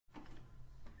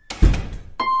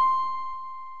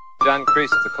John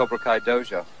Kreese of the Cobra Kai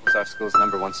Dojo was our school's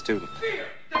 #1 student. Fear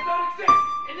does not exist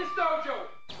in this dojo.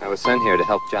 I was sent here to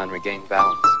help John regain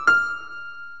balance.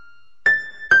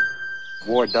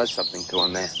 War does something to a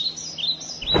man.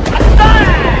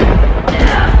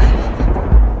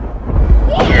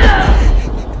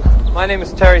 My name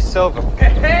is Terry Silver.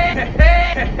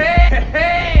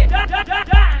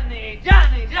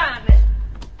 Johnny.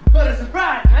 What a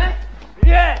surprise, man.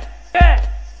 Yes.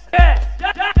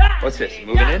 What's this,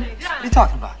 moving in? What are you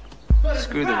talking about?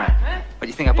 Screw the rent. What,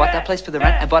 you think I bought that place for the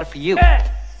rent? I bought it for you.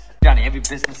 Johnny, every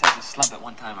business has a slump at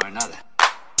one time or another.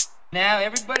 Now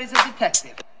everybody's a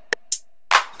detective.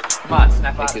 Come on,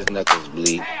 snap out. Make his knuckles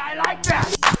bleed. Hey, I like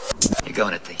that. You're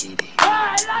going to Tahiti.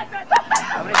 I like that.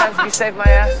 How many times have you saved my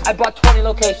ass? I bought 20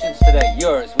 locations today.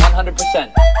 Yours,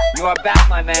 100%. You are back,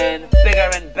 my man. Bigger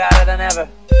and badder than ever.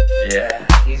 Yeah,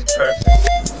 he's perfect.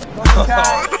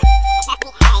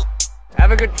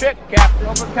 Have a good trip, Captain.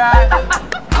 All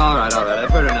right, I've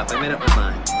heard enough. I made up my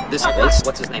mind. This place,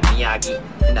 what's his name, Miyagi,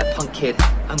 and that punk kid,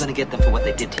 I'm gonna get them for what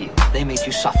they did to you. They made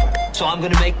you suffer. So I'm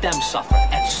gonna make them suffer,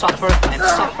 and suffer, and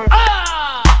suffer.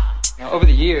 Now, over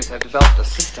the years, I've developed a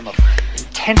system of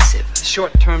intensive,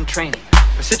 short-term training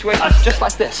for situations just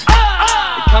like this.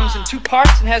 It comes in 2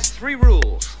 parts and has 3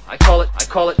 rules. I call it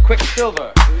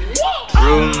Quicksilver.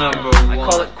 Rule number 1. I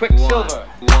call it Quicksilver.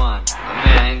 1. A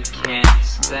man can't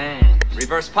stand.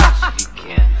 Reverse punch. You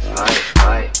can't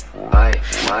fight.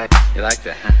 You like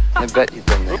that, huh? I bet you've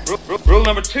been there. Rule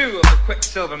number 2 of the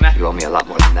Quicksilver method. You owe me a lot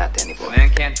more than that, Danny boy. A man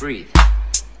can't breathe.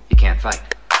 You can't fight.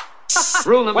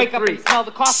 Rule number 3. Wake up and smell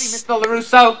the coffee, Mr.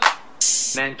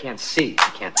 LaRusso. Man can't see.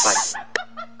 You can't fight.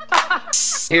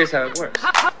 Here's how it works.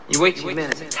 You wait till your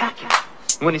man is attacking.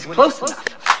 When he's close enough,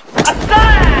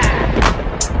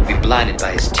 be blinded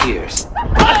by his tears.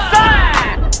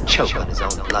 Choke on his own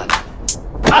blood.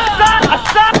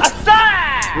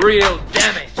 Real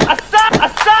damage.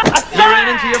 You ran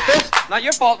into your fist? Not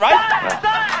your fault, right?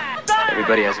 Well,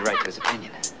 everybody has a right to his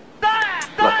opinion.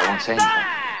 Look, I won't say anything.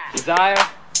 Desire,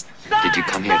 Did you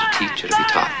come here to teach or to be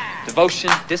taught? devotion,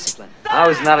 discipline. I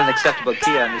was not an acceptable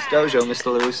key on this dojo,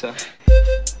 Mr. LaRusso.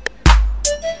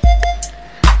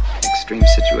 Extreme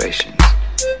situations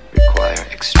require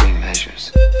extreme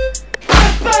measures.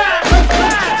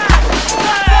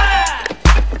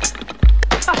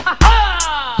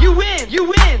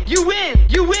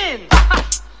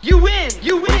 You win.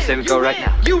 What do you say we go right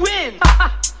now? You win.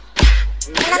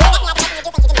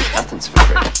 Nothing's for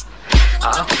free.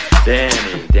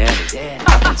 Danny.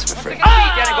 Nothing's for free.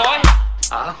 Hey, Danny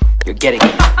boy. You're getting in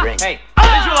the ring. Hey,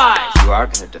 visualize. You are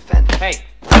going to defend it. Hey,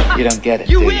 You don't get it,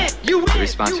 You do win. The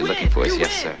response you're looking for is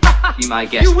yes, sir. Be my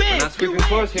guest. You win. we're not sweeping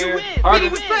floors here. Harder.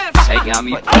 Take on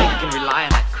me. What, you can rely on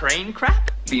that crane crap?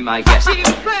 Be my guest. Wake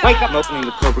up. I'm opening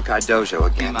the Cobra Kai Dojo Be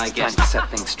again. my It's time guest to to set set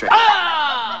things straight.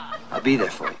 I'll be there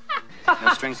for you.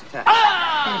 No strings attached.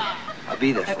 I'll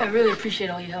be there for I you. really appreciate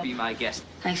all your help. Be my guest.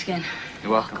 Thanks again.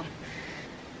 You're welcome.